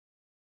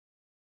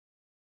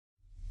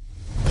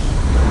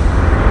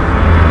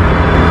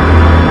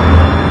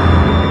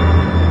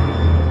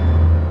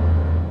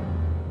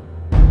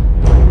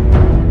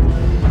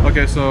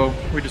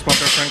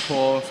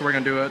pull, so we're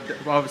gonna do it.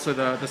 Obviously,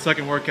 the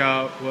second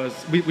workout was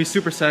we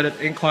supersetted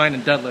incline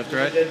and deadlift,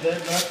 right? We did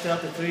deadlift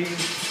up to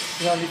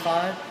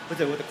 375 with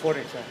the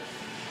quarter set.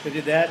 We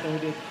did that, and we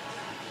did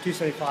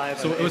 275.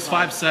 So it was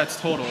 5 sets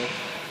total.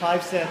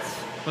 5 sets.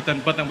 But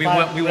then we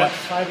went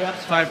 5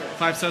 reps,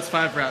 5 sets,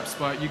 5 reps.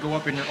 But you go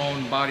up in your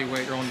own body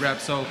weight, your own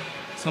reps. So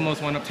some of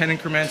us went up 10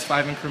 increments,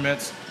 5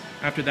 increments.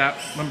 After that,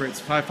 remember it's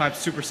 5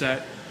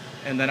 superset,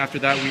 and then after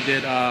that we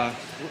did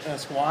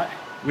squat.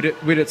 We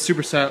did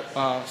superset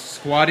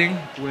squatting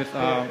with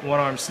one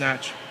arm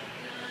snatch.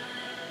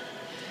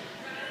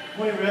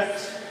 20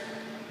 reps.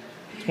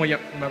 20.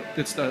 Yep.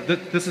 It's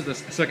this is the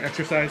second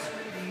exercise.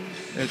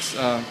 It's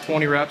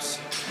 20 reps.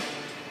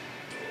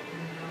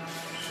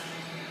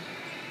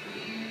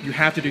 You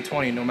have to do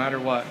 20 no matter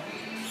what,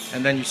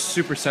 and then you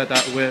superset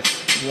that with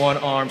one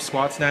arm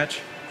squat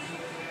snatch.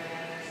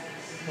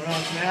 One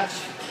arm snatch.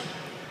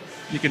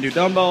 You can do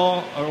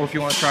dumbbell, or if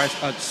you want to try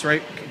a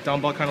straight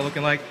dumbbell kind of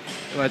looking like.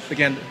 But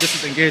again, this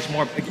is engages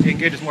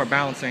more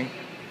balancing.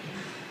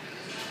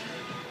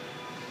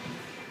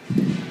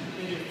 You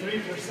do 3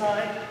 per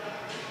side.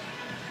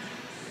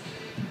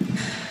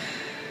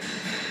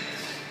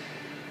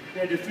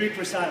 Yeah, do 3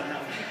 per side on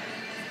that one.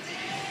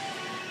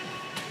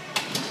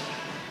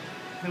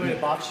 Then we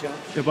did box jump.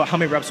 Yeah, but how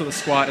many reps with the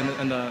squat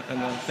and the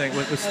thing?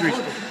 With 3.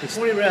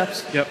 20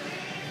 reps. Yep.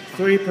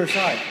 3 per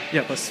side.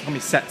 Yeah, plus how many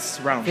sets?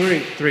 Rounds?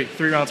 3.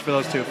 3 rounds for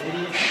those two.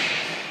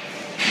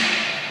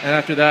 And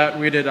after that,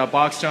 we did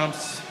box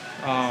jumps.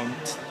 2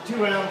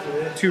 rounds of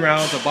it. 2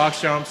 rounds of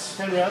box jumps.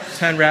 10 reps.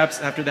 10 reps.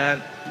 After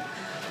that,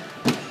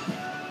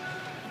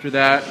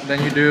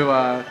 then you do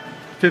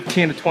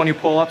 15 to 20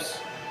 pull-ups,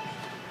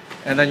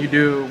 and then you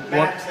do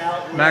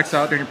max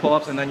out during your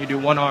pull-ups, and then you do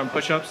 1 arm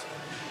push-ups.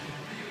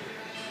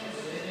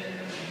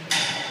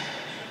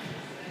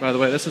 By the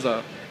way, this is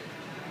a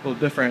little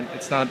different.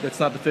 It's not the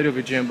fit of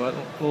a gym, but a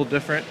little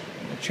different.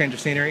 A change of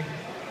scenery.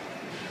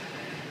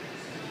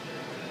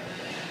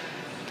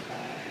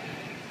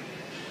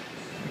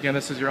 Again,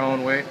 this is your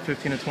own weight,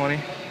 15 to 20.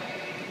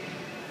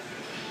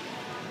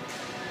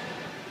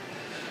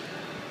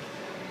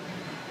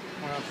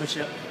 One arm push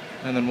up.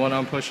 And then 1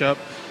 arm push up.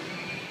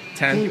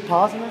 10. Can you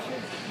pause on that shit?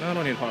 No, I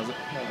don't need to pause it.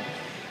 No.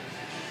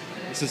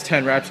 This is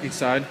 10 reps each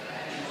side.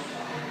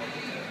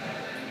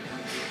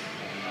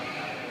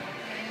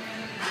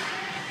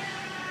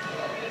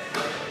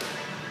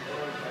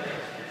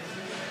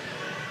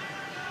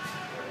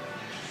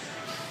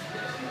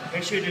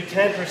 Make sure you do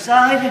 10 per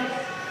side.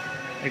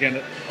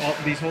 Again,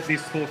 these whole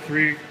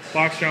 3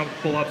 box jump,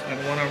 pull-ups, and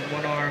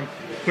one arm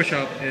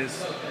push-up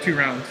is 2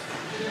 rounds.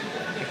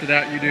 After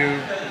that, you do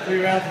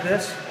 3 rounds of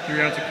this. 3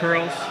 rounds of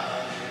curls.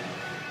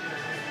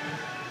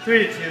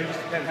 3 to 2.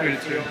 3 to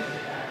 2.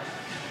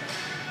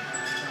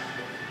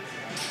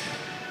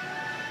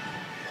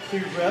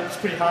 3 reps,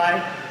 pretty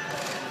high.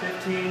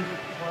 15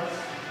 plus.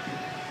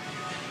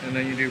 And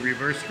then you do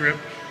reverse grip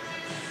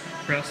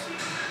press.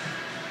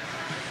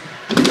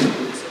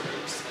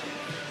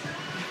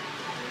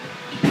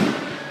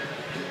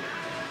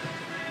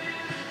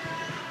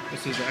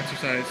 This is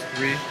exercise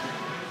 3.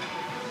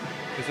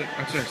 Is it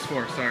exercise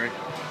 4? Sorry.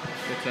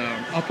 It's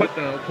I'll put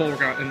the pull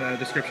workout in the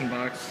description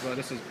box. But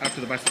this is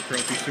after the bicep curl,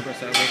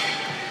 superset with.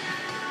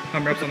 How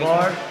many reps on this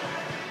bar, one?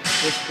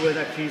 where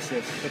that piece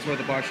is. That's where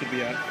the bar should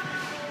be at.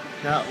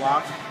 Not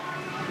locked.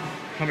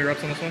 How many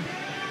reps on this one?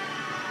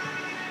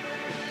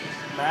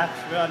 Max.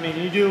 I mean,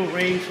 you do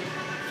range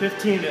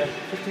 15 to 80.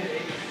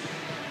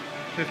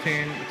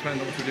 15.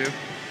 Depends on what you do.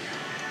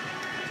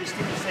 Just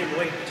keep the same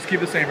weight. Just keep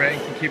the same rate.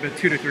 You can keep it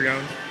 2 to 3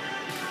 rounds.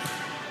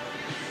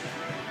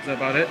 Is that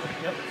about it?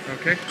 Yep.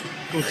 Okay.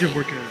 Go gym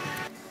workout.